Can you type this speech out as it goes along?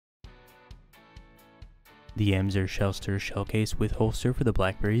The Amzer Shellster ShellCase with holster for the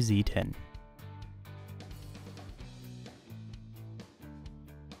BlackBerry Z10.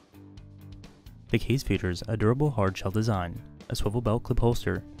 The case features a durable hard shell design, a swivel belt clip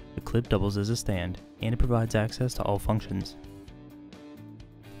holster, the clip doubles as a stand, and it provides access to all functions.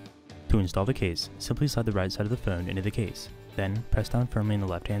 To install the case, simply slide the right side of the phone into the case, then press down firmly on the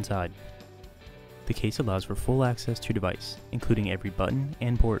left-hand side. The case allows for full access to your device, including every button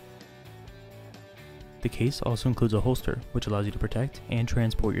and port. The case also includes a holster, which allows you to protect and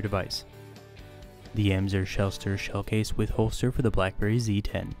transport your device. The Amzer Shellster ShellCase with holster for the BlackBerry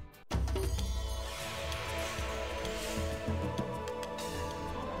Z10.